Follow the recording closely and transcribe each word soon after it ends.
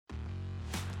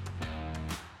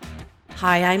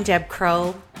Hi, I'm Deb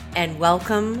Crow, and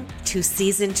welcome to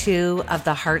Season 2 of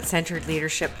the Heart-Centered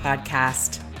Leadership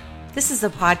Podcast. This is a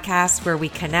podcast where we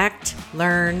connect,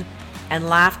 learn, and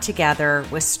laugh together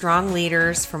with strong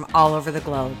leaders from all over the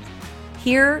globe.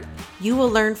 Here, you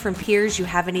will learn from peers you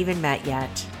haven't even met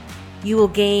yet. You will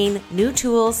gain new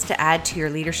tools to add to your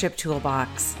leadership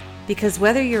toolbox. Because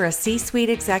whether you're a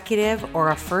C-suite executive or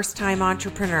a first-time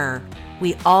entrepreneur,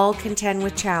 we all contend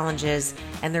with challenges,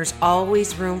 and there's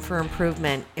always room for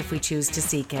improvement if we choose to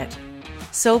seek it.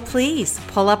 So please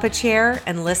pull up a chair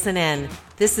and listen in.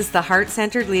 This is the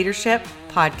Heart-Centered Leadership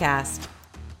Podcast.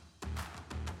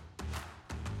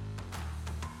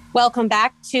 Welcome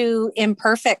back to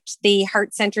Imperfect, the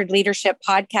Heart-Centered Leadership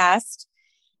Podcast.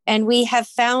 And we have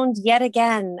found yet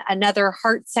again another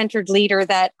heart-centered leader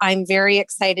that I'm very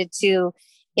excited to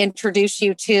introduce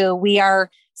you to. We are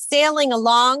sailing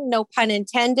along, no pun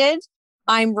intended.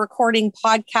 I'm recording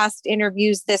podcast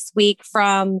interviews this week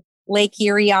from Lake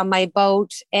Erie on my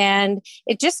boat. And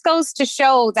it just goes to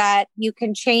show that you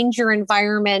can change your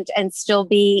environment and still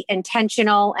be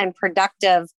intentional and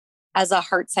productive as a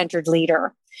heart-centered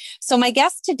leader. So my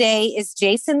guest today is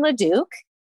Jason LeDuc.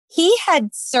 He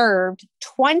had served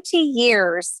 20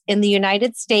 years in the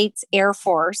United States Air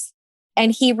Force,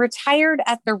 and he retired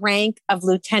at the rank of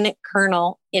Lieutenant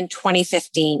Colonel in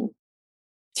 2015.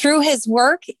 Through his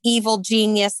work, Evil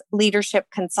Genius Leadership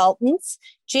Consultants,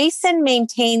 Jason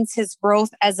maintains his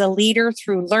growth as a leader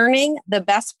through learning the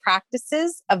best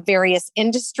practices of various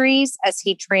industries as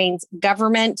he trains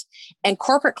government and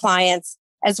corporate clients,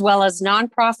 as well as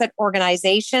nonprofit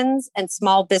organizations and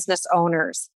small business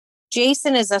owners.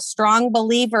 Jason is a strong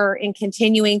believer in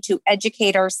continuing to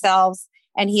educate ourselves,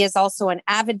 and he is also an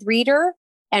avid reader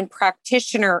and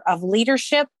practitioner of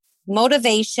leadership,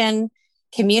 motivation,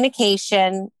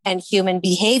 communication, and human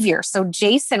behavior. So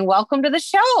Jason, welcome to the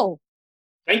show.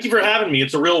 Thank you for having me.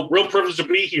 It's a real privilege to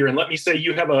be here. And let me say,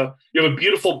 you have a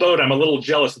beautiful boat. I'm a little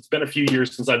jealous. It's been a few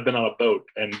years since I've been on a boat,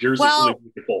 and yours is really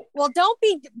beautiful. Well, don't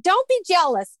be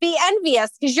jealous. Be envious,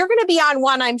 because you're going to be on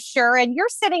one, I'm sure. And you're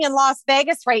sitting in Las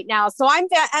Vegas right now, so I'm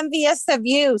envious of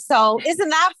you. So isn't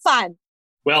that fun?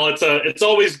 Well, it's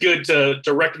always good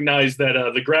to recognize that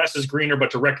the grass is greener,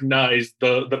 but to recognize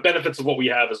the benefits of what we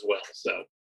have as well. So.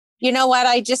 You know what?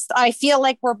 I feel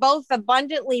like we're both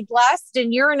abundantly blessed,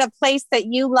 and you're in a place that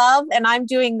you love, and I'm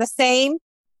doing the same.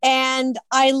 And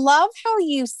I love how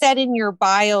you said in your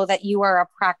bio that you are a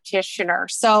practitioner.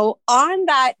 So on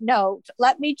that note,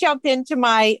 let me jump into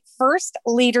my first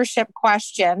leadership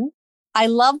question. I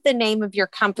love the name of your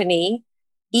company,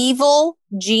 Evil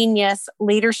Genius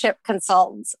Leadership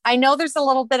Consultants. I know there's a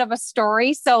little bit of a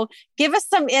story, so give us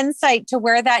some insight to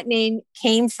where that name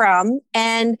came from.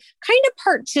 And kind of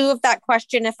part two of that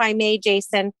question, if I may,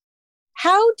 Jason,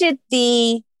 how did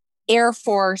the Air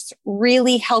Force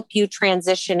really help you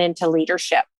transition into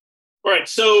leadership? All right.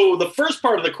 So the first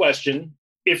part of the question,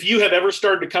 if you have ever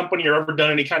started a company or ever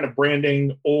done any kind of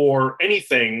branding or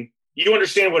anything, you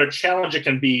understand what a challenge it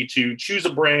can be to choose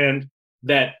a brand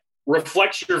that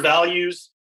reflects your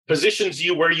values, positions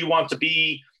you where you want to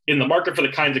be in the market for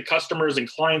the kinds of customers and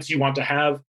clients you want to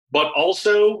have. But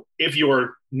also, if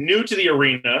you're new to the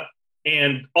arena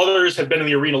and others have been in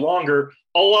the arena longer,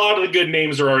 a lot of the good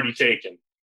names are already taken.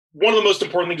 One of the most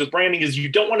important things with branding is you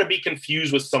don't want to be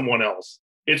confused with someone else.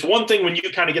 It's one thing when you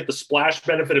kind of get the splash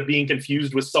benefit of being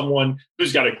confused with someone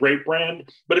who's got a great brand.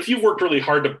 But if you've worked really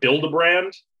hard to build a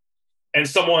brand and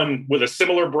someone with a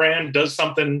similar brand does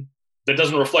something that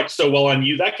doesn't reflect so well on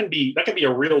you, that can be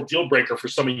a real deal breaker for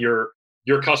some of your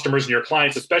customers and your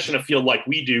clients, especially in a field like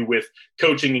we do with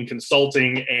coaching and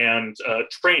consulting and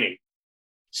training.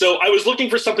 So I was looking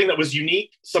for something that was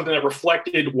unique, something that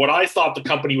reflected what I thought the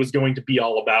company was going to be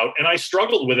all about. And I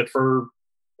struggled with it for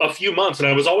a few months. And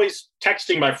I was always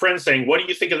texting my friends saying, what do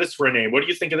you think of this for a name? What do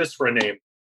you think of this for a name?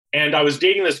 And I was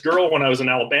dating this girl when I was in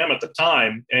Alabama at the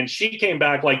time. And she came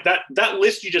back like, that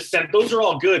list you just sent, those are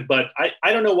all good. But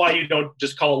I don't know why you don't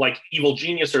just call it like Evil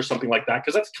Genius or something like that,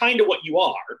 because that's kind of what you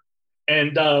are.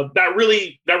 And that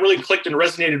really clicked and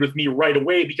resonated with me right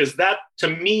away, because to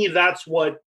me, that's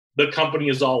what the company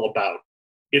is all about.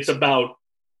 It's about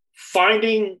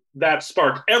finding that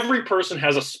spark. Every person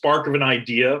has a spark of an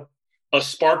idea, a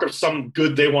spark of some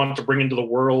good they want to bring into the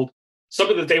world,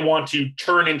 something that they want to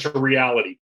turn into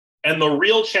reality. And the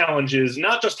real challenge is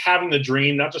not just having the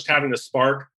dream, not just having the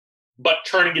spark, but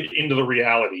turning it into the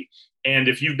reality. And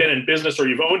if you've been in business or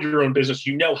you've owned your own business,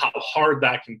 you know how hard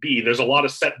that can be. There's a lot of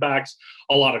setbacks,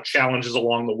 a lot of challenges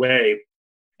along the way.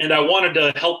 And I wanted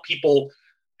to help people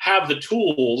have the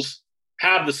tools,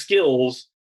 have the skills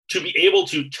to be able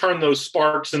to turn those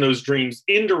sparks and those dreams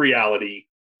into reality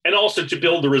and also to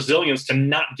build the resilience to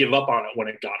not give up on it when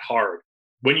it got hard.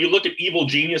 When you look at evil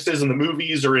geniuses in the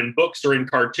movies or in books or in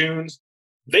cartoons,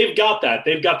 they've got that.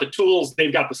 They've got the tools,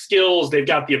 they've got the skills, they've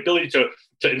got the ability to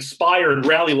inspire and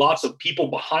rally lots of people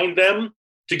behind them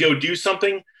to go do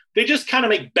something. They just kind of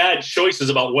make bad choices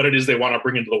about what it is they want to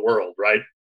bring into the world, right?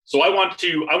 So I want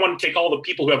to take all the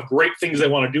people who have great things they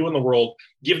want to do in the world,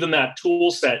 give them that tool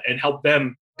set and help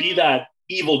them be that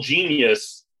evil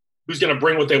genius who's going to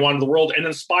bring what they want to the world and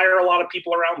inspire a lot of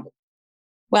people around them.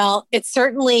 Well, it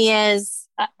certainly is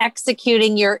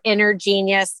executing your inner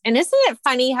genius. And isn't it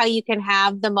funny how you can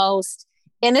have the most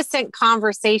innocent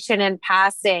conversation in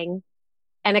passing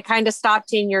and it kind of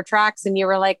stopped you in your tracks and you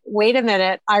were like, wait a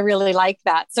minute, I really like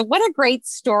that. So what a great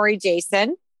story,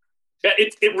 Jason. Yeah,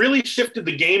 it really shifted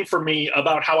the game for me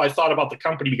about how I thought about the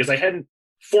company because I hadn't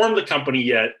formed the company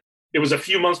yet. It was a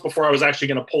few months before I was actually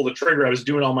going to pull the trigger. I was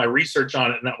doing all my research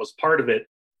on it, and that was part of it.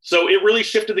 So it really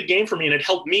shifted the game for me, and it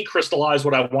helped me crystallize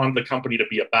what I wanted the company to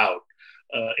be about.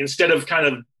 Instead of kind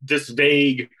of this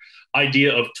vague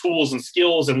idea of tools and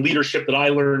skills and leadership that I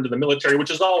learned in the military, which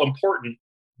is all important,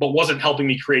 but wasn't helping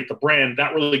me create the brand,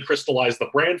 that really crystallized the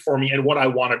brand for me and what I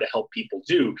wanted to help people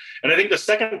do. And I think the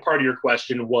second part of your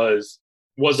question was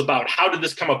about how did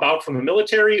this come about from the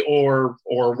military or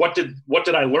what did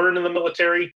I learn in the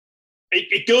military?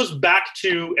 It goes back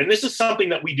to, and this is something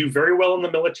that we do very well in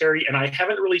the military, and I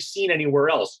haven't really seen anywhere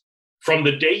else. From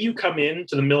the day you come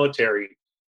into the military,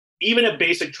 even at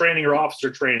basic training or officer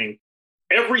training,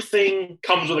 everything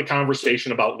comes with a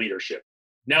conversation about leadership.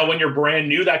 Now, when you're brand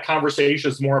new, that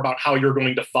conversation is more about how you're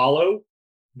going to follow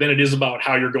than it is about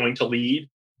how you're going to lead.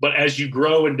 But as you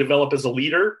grow and develop as a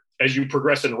leader, as you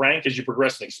progress in rank, as you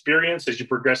progress in experience, as you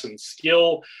progress in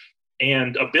skill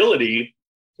and ability,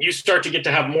 you start to get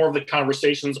to have more of the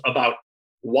conversations about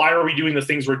why are we doing the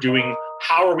things we're doing?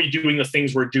 How are we doing the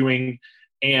things we're doing?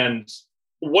 And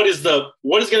what is going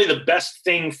to be the best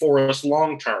thing for us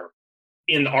long term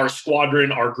in our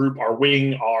squadron, our group, our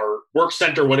wing, our work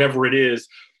center, whatever it is.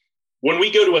 When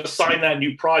we go to assign that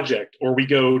new project or we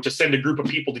go to send a group of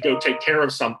people to go take care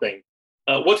of something,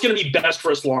 what's going to be best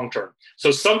for us long term?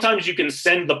 So sometimes you can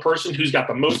send the person who's got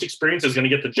the most experience is going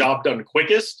to get the job done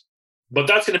quickest, but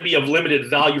that's going to be of limited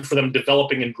value for them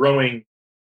developing and growing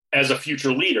as a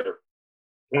future leader.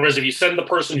 Whereas if you send the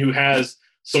person who has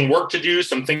some work to do,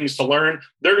 some things to learn,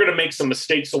 they're going to make some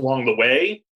mistakes along the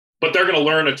way, but they're going to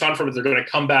learn a ton from it. They're going to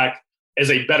come back as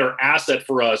a better asset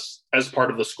for us as part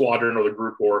of the squadron or the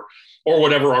group or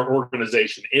whatever our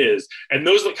organization is. And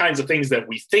those are the kinds of things that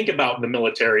we think about in the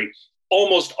military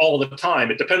almost all the time.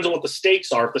 It depends on what the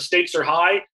stakes are. If the stakes are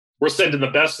high, we're sending the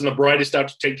best and the brightest out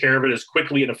to take care of it as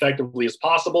quickly and effectively as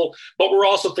possible. But we're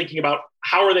also thinking about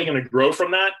how are they going to grow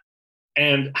from that?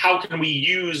 And how can we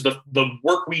use the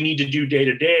work we need to do day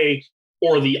to day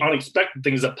or the unexpected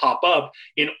things that pop up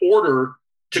in order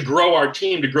to grow our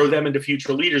team, to grow them into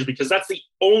future leaders? Because that's the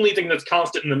only thing that's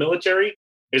constant in the military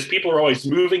is people are always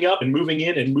moving up and moving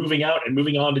in and moving out and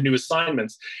moving on to new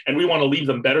assignments. And we want to leave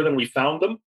them better than we found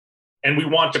them. And we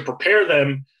want to prepare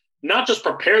them, not just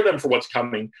prepare them for what's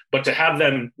coming, but to have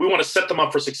them, we want to set them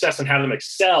up for success and have them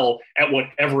excel at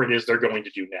whatever it is they're going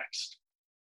to do next.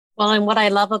 Well, and what I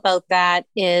love about that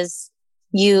is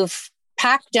you've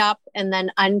packed up and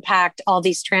then unpacked all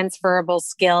these transferable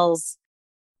skills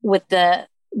with the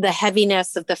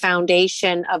heaviness of the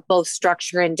foundation of both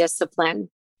structure and discipline.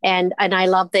 And I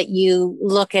love that you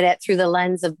look at it through the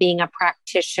lens of being a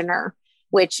practitioner,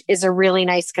 which is a really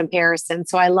nice comparison.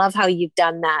 So I love how you've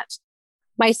done that.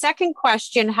 My second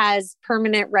question has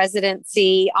permanent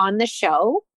residency on the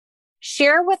show.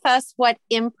 Share with us what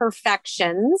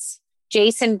imperfections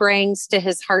Jason brings to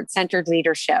his heart-centered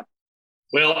leadership.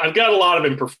 Well, I've got a lot of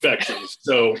imperfections.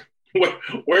 So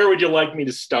where would you like me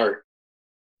to start?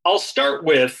 I'll start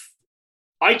with,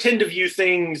 I tend to view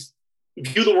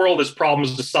the world as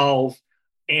problems to solve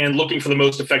and looking for the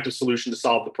most effective solution to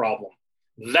solve the problem.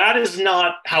 That is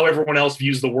not how everyone else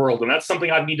views the world. And that's something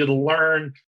I've needed to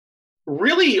learn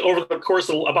really over the course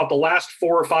of about the last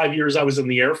 4 or 5 years I was in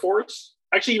the Air Force.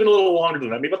 Actually, even a little longer than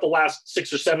that, maybe about the last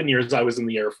 6 or 7 years I was in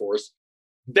the Air Force.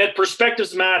 That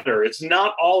perspectives matter. It's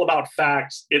not all about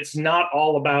facts. It's not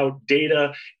all about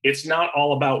data. It's not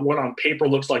all about what on paper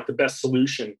looks like the best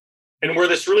solution. And where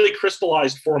this really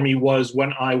crystallized for me was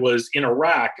when I was in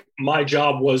Iraq. My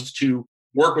job was to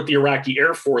work with the Iraqi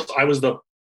Air Force. I was the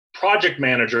project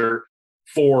manager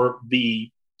for the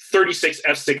 36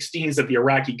 F-16s that the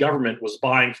Iraqi government was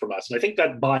buying from us. And I think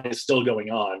that buy is still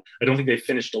going on. I don't think they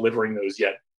finished delivering those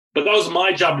yet. But that was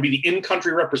my job to be the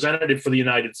in-country representative for the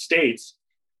United States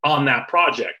on that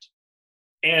project.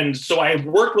 And so I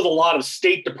worked with a lot of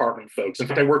State Department folks. In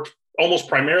fact, I worked almost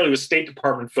primarily with State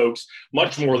Department folks,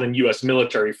 much more than US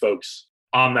military folks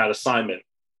on that assignment.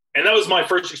 And that was my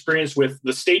first experience with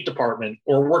the State Department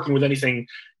or working with anything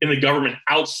in the government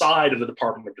outside of the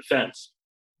Department of Defense.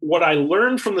 What I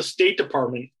learned from the State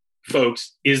Department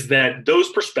folks is that those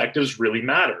perspectives really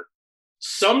matter.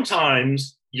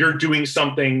 Sometimes you're doing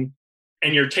something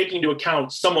and you're taking into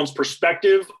account someone's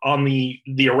perspective on the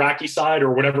Iraqi side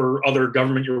or whatever other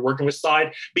government you're working with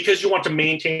side, because you want to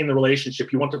maintain the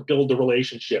relationship. You want to build the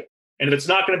relationship. And if it's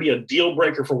not going to be a deal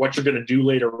breaker for what you're going to do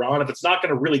later on, if it's not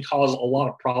going to really cause a lot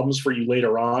of problems for you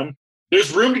later on,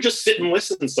 there's room to just sit and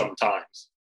listen sometimes.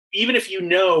 Even if you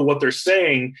know what they're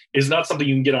saying is not something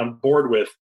you can get on board with,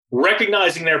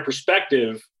 recognizing their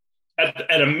perspective,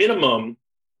 at a minimum,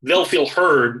 they'll feel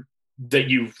heard that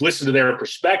you've listened to their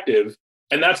perspective.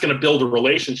 And that's going to build a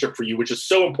relationship for you, which is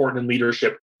so important in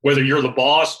leadership, whether you're the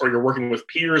boss or you're working with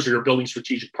peers or you're building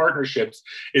strategic partnerships,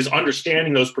 is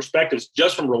understanding those perspectives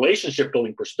just from relationship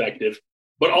building perspective.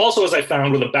 But also, as I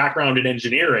found with a background in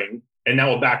engineering and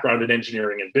now a background in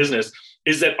engineering and business,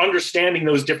 is that understanding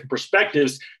those different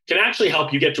perspectives can actually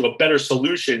help you get to a better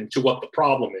solution to what the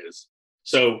problem is.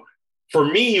 So for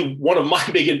me, one of my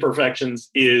big imperfections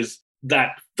is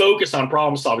that focus on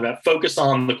problem solving, that focus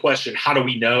on the question, how do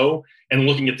we know? And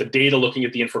looking at the data, looking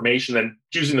at the information, and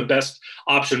choosing the best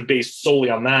option based solely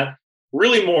on that.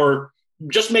 Really more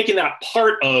just making that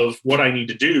part of what I need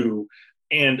to do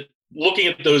and looking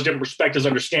at those different perspectives,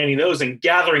 understanding those and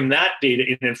gathering that data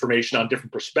and information on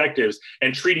different perspectives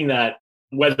and treating that,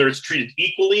 whether it's treated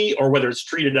equally or whether it's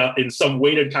treated in some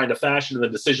weighted kind of fashion in the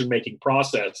decision-making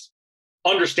process.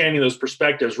 Understanding those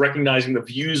perspectives, recognizing the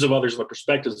views of others and the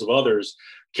perspectives of others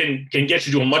can get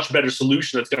you to a much better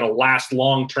solution that's going to last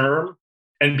long term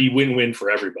and be win-win for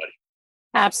everybody.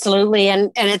 Absolutely.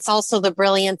 And it's also the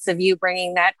brilliance of you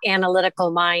bringing that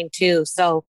analytical mind too.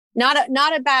 So not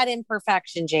a bad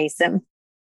imperfection, Jason.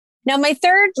 Now, my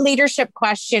third leadership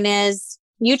question is,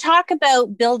 you talk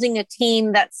about building a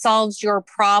team that solves your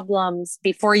problems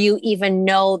before you even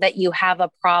know that you have a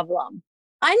problem.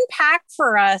 Unpack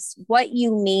for us what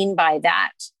you mean by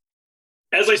that.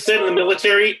 As I said in the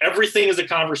military, everything is a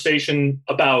conversation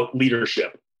about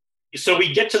leadership. So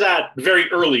we get to that very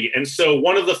early. And so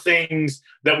one of the things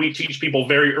that we teach people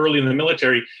very early in the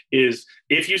military is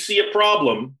if you see a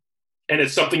problem and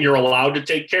it's something you're allowed to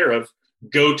take care of,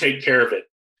 go take care of it.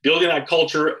 Building that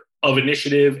culture of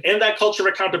initiative and that culture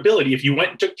of accountability. If you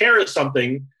went and took care of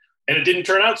something and it didn't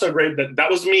turn out so great,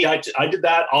 that was me. I did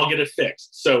that. I'll get it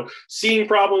fixed. So seeing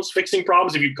problems, fixing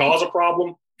problems. If you cause a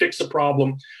problem, fix a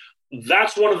problem.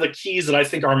 That's one of the keys that I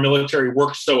think our military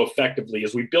works so effectively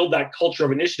is we build that culture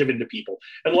of initiative into people.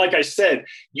 And like I said,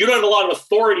 you don't have a lot of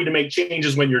authority to make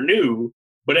changes when you're new,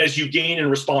 but as you gain in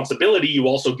responsibility, you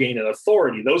also gain in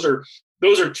authority. Those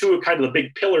are two of kind of the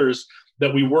big pillars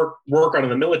that we work on in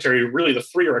the military. Really, the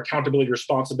three are accountability,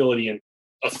 responsibility, and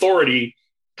authority,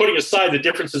 putting aside the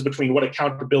differences between what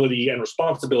accountability and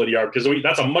responsibility are, because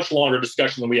that's a much longer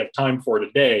discussion than we have time for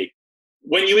today.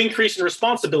 When you increase in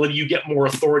responsibility, you get more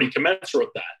authority commensurate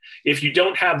with that. If you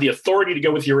don't have the authority to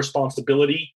go with your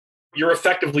responsibility, you're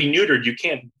effectively neutered.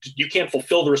 You can't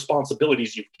fulfill the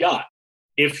responsibilities you've got.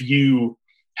 If you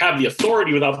have the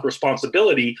authority without the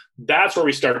responsibility, that's where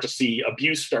we start to see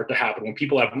abuse start to happen, when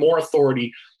people have more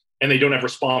authority and they don't have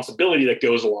responsibility that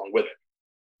goes along with it.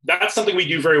 That's something we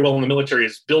do very well in the military,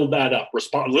 is build that up,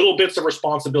 little bits of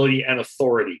responsibility and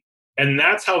authority. And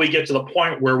that's how we get to the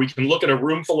point where we can look at a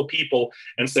room full of people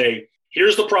and say,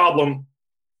 here's the problem.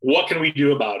 What can we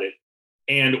do about it?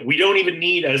 And we don't even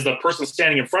need, as the person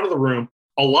standing in front of the room,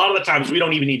 a lot of the times we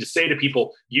don't even need to say to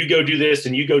people, you go do this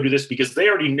and you go do this, because they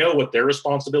already know what their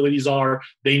responsibilities are.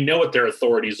 They know what their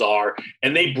authorities are.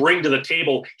 And they bring to the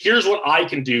table, here's what I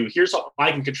can do. Here's how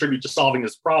I can contribute to solving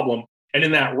this problem. And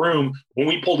in that room, when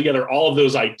we pull together all of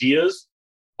those ideas,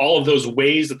 all of those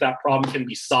ways that problem can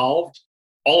be solved,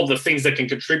 all of the things that can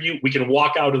contribute, we can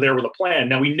walk out of there with a plan.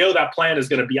 Now, we know that plan is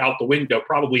going to be out the window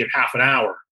probably in half an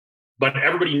hour, but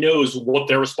everybody knows what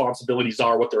their responsibilities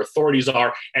are, what their authorities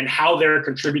are, and how they're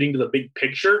contributing to the big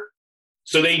picture.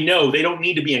 So they know they don't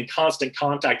need to be in constant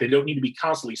contact. They don't need to be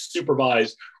constantly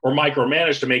supervised or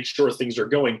micromanaged to make sure things are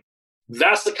going.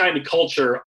 That's the kind of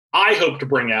culture I hope to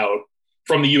bring out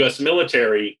from the US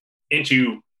military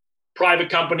into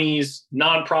private companies,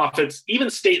 nonprofits,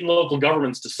 even state and local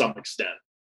governments to some extent.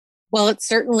 Well, it's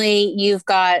certainly, you've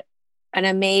got an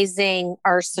amazing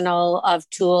arsenal of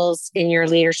tools in your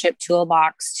leadership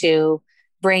toolbox to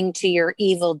bring to your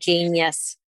evil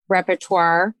genius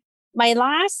repertoire. My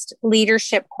last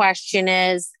leadership question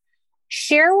is,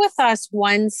 share with us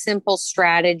one simple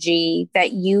strategy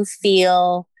that you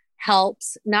feel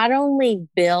helps not only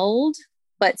build,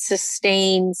 but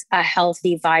sustains a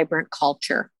healthy, vibrant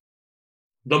culture?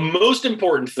 The most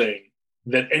important thing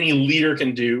that any leader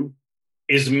can do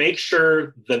is make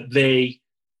sure that they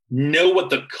know what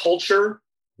the culture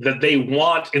that they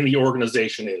want in the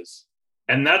organization is.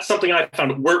 And that's something I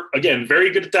found we're, again,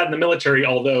 very good at that in the military,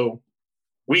 although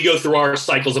we go through our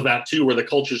cycles of that too, where the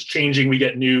culture's changing. We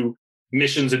get new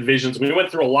missions and visions. We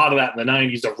went through a lot of that in the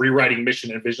 90s of rewriting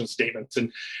mission and vision statements.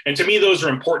 And to me, those are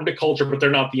important to culture, but they're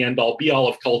not the end all be all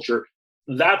of culture.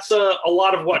 That's a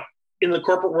lot of what in the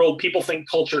corporate world people think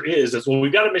culture is well,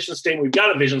 we've got a mission statement, we've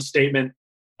got a vision statement,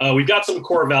 we've got some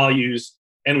core values,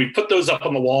 and we put those up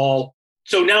on the wall.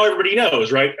 So now everybody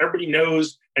knows, right? Everybody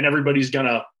knows, and everybody's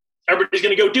gonna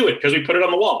go do it because we put it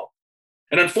on the wall.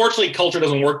 And unfortunately, culture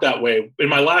doesn't work that way. In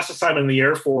my last assignment in the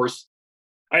Air Force,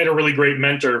 I had a really great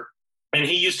mentor, and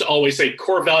he used to always say,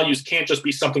 core values can't just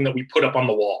be something that we put up on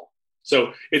the wall.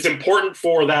 So it's important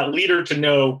for that leader to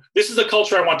know this is the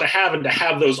culture I want to have, and to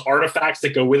have those artifacts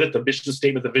that go with it, the mission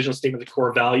statement, the vision statement, the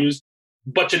core values,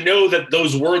 but to know that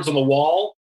those words on the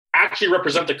wall actually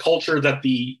represent the culture that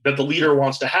the leader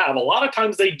wants to have. A lot of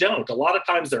times they don't. A lot of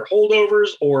times they're holdovers,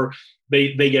 or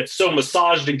they get so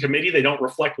massaged in committee, they don't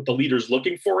reflect what the leader's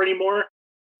looking for anymore.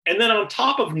 And then on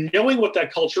top of knowing what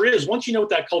that culture is, once you know what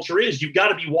that culture is, you've got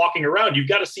to be walking around. You've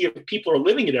got to see if people are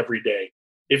living it every day.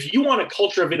 If you want a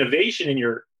culture of innovation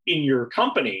in your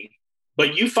company,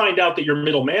 but you find out that your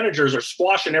middle managers are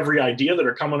squashing every idea that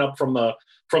are coming up from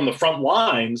the front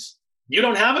lines, you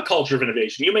don't have a culture of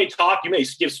innovation. You may talk, you may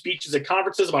give speeches at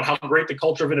conferences about how great the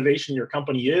culture of innovation in your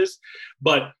company is,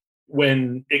 but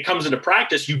when it comes into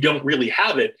practice, you don't really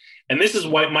have it. And this is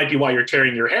what might be why you're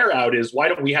tearing your hair out, is why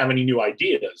don't we have any new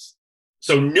ideas?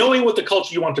 So knowing what the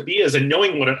culture you want to be is, and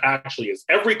knowing what it actually is.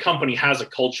 Every company has a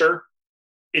culture.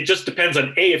 It just depends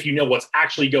on if you know what's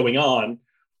actually going on,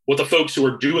 what the folks who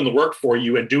are doing the work for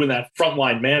you and doing that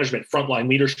frontline management, frontline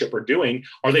leadership are doing.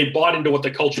 Are they bought into what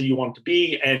the culture you want to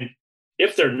be? And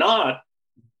if they're not,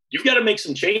 you've got to make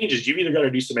some changes. You've either got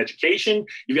to do some education,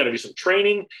 you've got to do some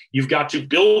training, you've got to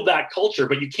build that culture,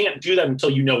 but you can't do that until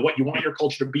you know what you want your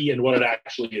culture to be and what it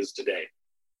actually is today.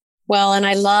 Well, and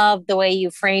I love the way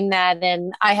you frame that.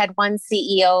 And I had one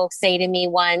CEO say to me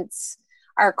once,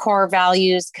 our core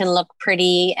values can look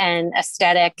pretty and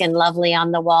aesthetic and lovely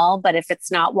on the wall, but if it's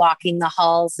not walking the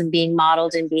halls and being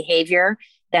modeled in behavior,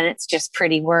 then it's just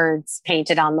pretty words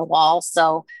painted on the wall.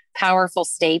 So powerful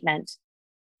statement.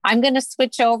 I'm going to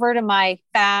switch over to my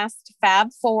fast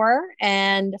Fab Four,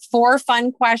 and 4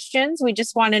 fun questions. We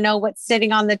just want to know what's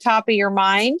sitting on the top of your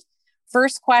mind.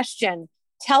 First question,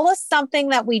 tell us something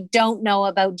that we don't know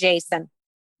about Jason.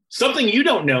 Something you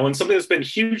don't know, and something that's been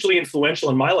hugely influential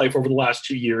in my life over the last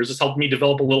 2 years, has helped me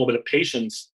develop a little bit of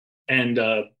patience and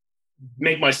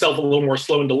make myself a little more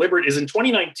slow and deliberate, is in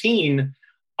 2019,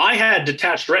 I had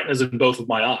detached retinas in both of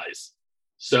my eyes.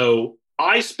 So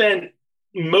I spent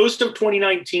most of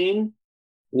 2019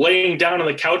 laying down on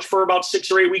the couch for about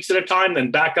 6 or 8 weeks at a time, then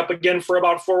back up again for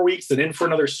about 4 weeks, then in for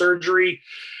another surgery.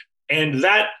 And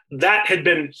that had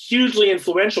been hugely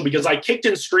influential because I kicked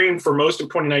and screamed for most of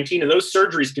 2019, and those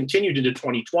surgeries continued into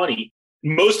 2020.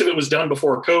 Most of it was done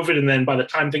before COVID, and then by the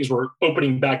time things were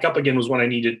opening back up again was when I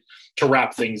needed to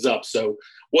wrap things up. So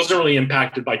wasn't really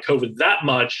impacted by COVID that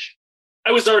much.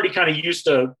 I was already kind of used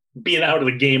to being out of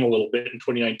the game a little bit in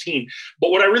 2019. But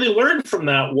what I really learned from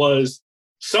that was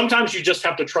sometimes you just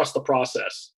have to trust the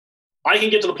process. I can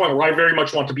get to the point where I very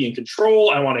much want to be in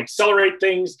control. I want to accelerate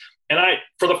things. And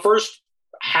for the first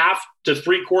half to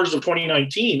 3/4 of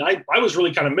 2019, I was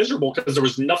really kind of miserable because there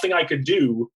was nothing I could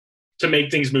do to make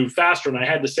things move faster. And I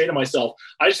had to say to myself,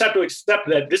 I just have to accept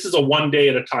that this is a one day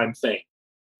at a time thing.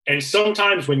 And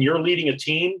sometimes when you're leading a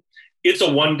team, it's a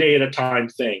one day at a time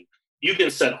thing. You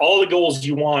can set all the goals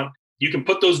you want. You can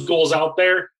put those goals out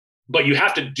there, but you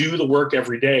have to do the work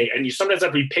every day. And you sometimes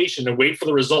have to be patient and wait for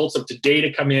the results of today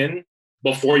to come in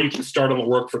before you can start on the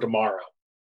work for tomorrow.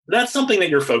 That's something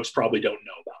that your folks probably don't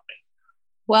know about me.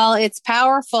 Well, it's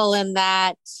powerful in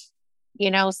that,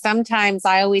 sometimes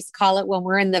I always call it when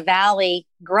we're in the valley,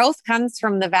 growth comes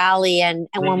from the valley. And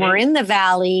when we're in the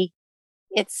valley,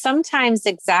 it's sometimes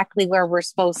exactly where we're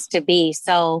supposed to be.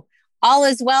 So all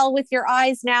is well with your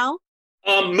eyes now?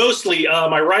 Mostly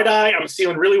my right eye, I'm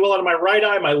seeing really well out of my right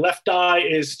eye. My left eye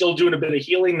is still doing a bit of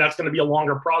healing. That's going to be a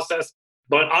longer process,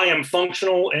 but I am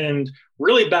functional and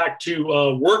really back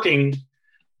to working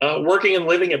and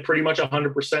living at pretty much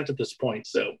 100% at this point.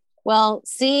 So, well,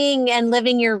 seeing and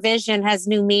living your vision has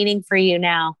new meaning for you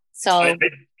now. So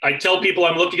I tell people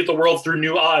I'm looking at the world through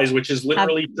new eyes, which is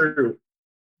literally true.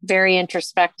 Very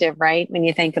introspective, right? When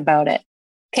you think about it.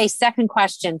 Okay, second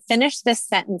question. Finish this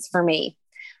sentence for me.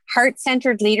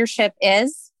 Heart-centered leadership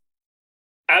is?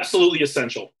 Absolutely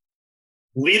essential.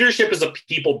 Leadership is a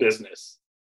people business.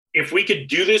 If we could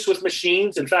do this with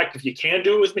machines, in fact, if you can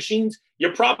do it with machines,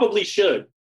 you probably should.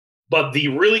 But the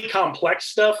really complex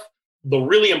stuff, the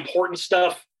really important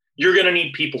stuff, you're going to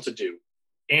need people to do.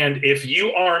 And if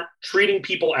you aren't treating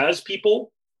people as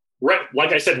people,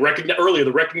 like I said,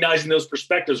 recognizing those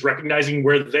perspectives, recognizing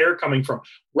where they're coming from,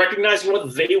 recognizing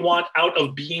what they want out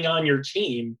of being on your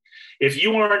team. If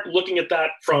you aren't looking at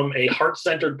that from a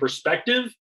heart-centered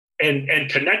perspective and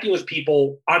connecting with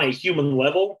people on a human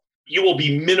level, you will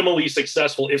be minimally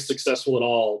successful, if successful at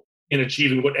all, in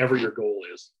achieving whatever your goal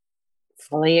is.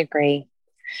 Fully agree.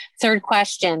 Third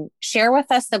question. Share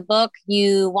with us a book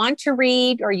you want to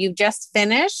read or you've just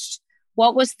finished.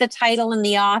 What was the title and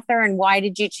the author, and why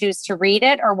did you choose to read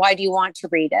it, or why do you want to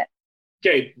read it?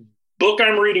 Okay. Book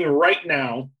I'm reading right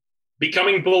now,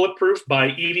 Becoming Bulletproof by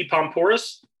Evie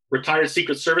Pompouris, retired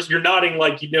Secret Service. You're nodding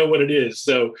like you know what it is.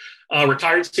 So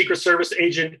retired Secret Service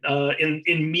agent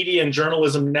in media and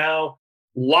journalism now.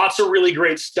 Lots of really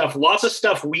great stuff. Lots of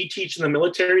stuff we teach in the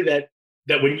military that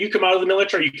when you come out of the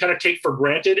military, you kind of take for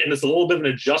granted. And it's a little bit of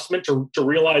an adjustment to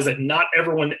realize that not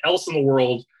everyone else in the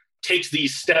world takes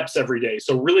these steps every day.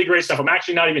 So really great stuff. I'm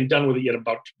actually not even done with it yet.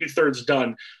 About 2/3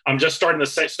 done. I'm just starting the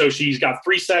set. So she's got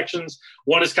 3 sections.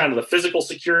 One is kind of the physical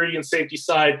security and safety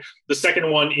side. The second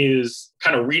one is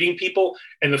kind of reading people.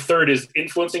 And the third is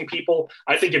influencing people.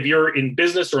 I think if you're in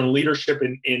business or in leadership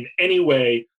in any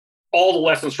way, all the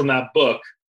lessons from that book,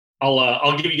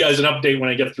 I'll give you guys an update when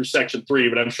I get through section 3,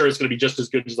 but I'm sure it's going to be just as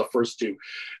good as the first 2.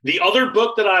 The other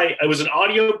book that it was an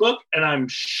audio book, and I'm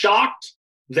shocked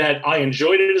that I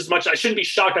enjoyed it as much. I shouldn't be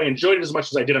shocked I enjoyed it as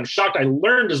much as I did. I'm shocked I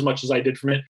learned as much as I did from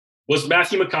it, was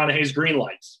Matthew McConaughey's Green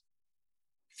Lights.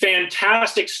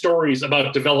 Fantastic stories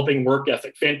about developing work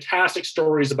ethic, fantastic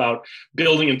stories about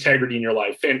building integrity in your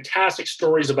life, fantastic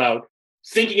stories about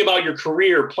thinking about your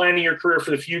career, planning your career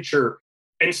for the future,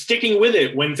 and sticking with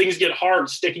it when things get hard,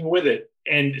 sticking with it.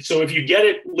 And so if you get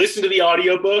it, listen to the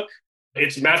audiobook.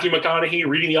 It's Matthew McConaughey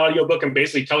reading the audiobook and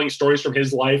basically telling stories from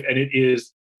his life. And it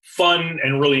is fun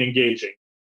and really engaging.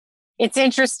 It's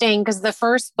interesting because the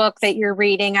first book that you're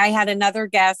reading, I had another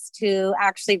guest who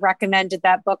actually recommended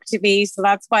that book to me. So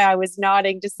that's why I was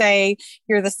nodding to say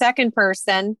you're the second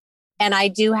person. And I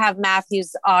do have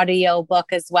Matthew's audio book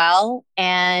as well.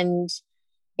 And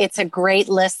it's a great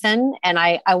listen. And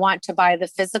I want to buy the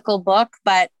physical book,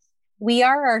 but we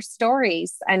are our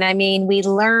stories. And I mean, we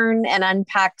learn and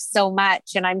unpack so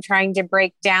much. And I'm trying to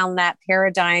break down that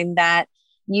paradigm that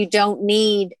you don't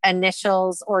need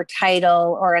initials or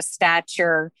title or a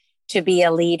stature to be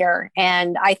a leader.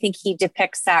 And I think he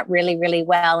depicts that really, really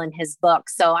well in his book.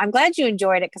 So I'm glad you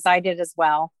enjoyed it because I did as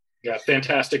well. Yeah,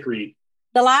 fantastic read.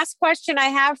 The last question I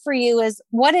have for you is,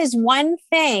 what is one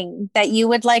thing that you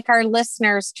would like our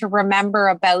listeners to remember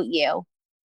about you?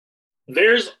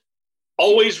 There's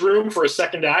always room for a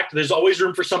second act. There's always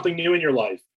room for something new in your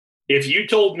life. If you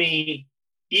told me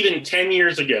even 10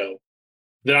 years ago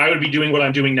that I would be doing what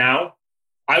I'm doing now,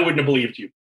 I wouldn't have believed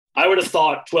you. I would have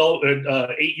thought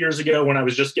 8 years ago when I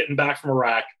was just getting back from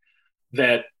Iraq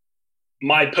that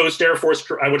my post-Air Force,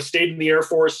 I would have stayed in the Air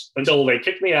Force until they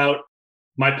kicked me out.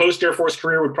 My post-Air Force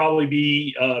career would probably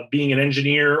be being an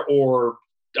engineer or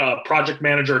project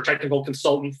manager or technical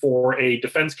consultant for a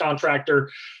defense contractor.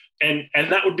 And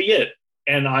that would be it.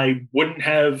 And I wouldn't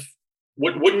have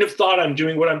thought I'm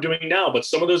doing what I'm doing now. But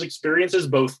some of those experiences,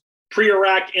 both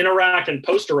pre-Iraq, in Iraq, and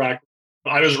post-Iraq,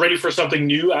 I was ready for something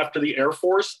new after the Air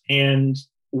Force. And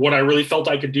what I really felt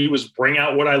I could do was bring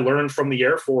out what I learned from the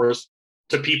Air Force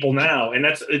to people now. And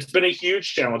it's been a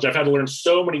huge challenge. I've had to learn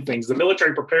so many things. The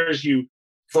military prepares you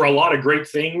for a lot of great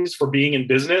things for being in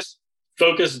business: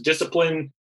 focus,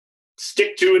 discipline,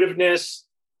 stick-to-itiveness,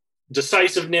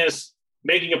 decisiveness,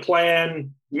 making a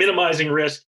plan, minimizing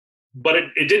risk. But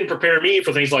it didn't prepare me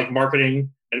for things like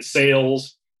marketing and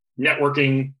sales,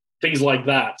 networking, things like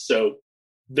that. So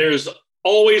there's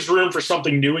always room for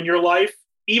something new in your life,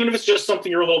 even if it's just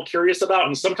something you're a little curious about.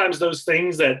 And sometimes those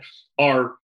things that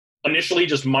are initially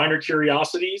just minor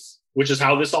curiosities, which is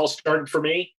how this all started for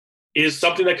me, is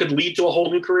something that could lead to a whole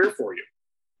new career for you.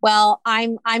 Well,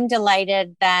 I'm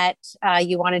delighted that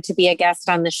you wanted to be a guest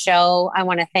on the show. I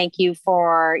want to thank you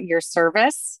for your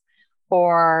service,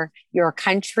 for your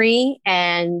country,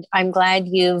 and I'm glad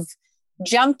you've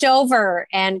jumped over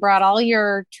and brought all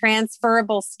your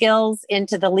transferable skills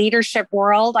into the leadership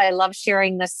world. I love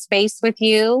sharing this space with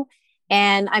you,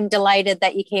 and I'm delighted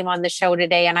that you came on the show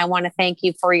today. And I want to thank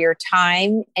you for your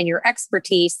time and your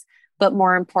expertise, but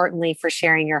more importantly, for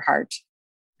sharing your heart.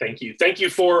 Thank you. Thank you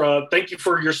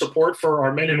for your support for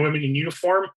our men and women in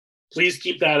uniform. Please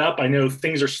keep that up. I know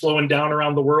things are slowing down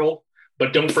around the world,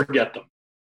 but don't forget them.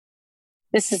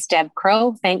 This is Deb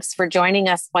Crow. Thanks for joining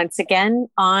us once again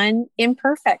on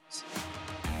Imperfect.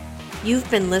 You've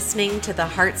been listening to the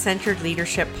Heart-Centered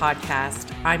Leadership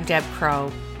Podcast. I'm Deb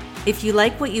Crow. If you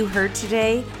like what you heard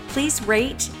today, please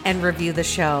rate and review the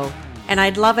show. And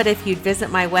I'd love it if you'd visit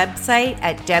my website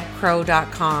at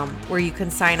debcrow.com, where you can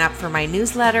sign up for my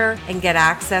newsletter and get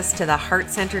access to the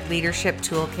Heart-Centered Leadership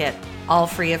Toolkit, all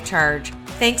free of charge.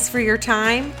 Thanks for your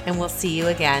time, and we'll see you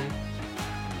again.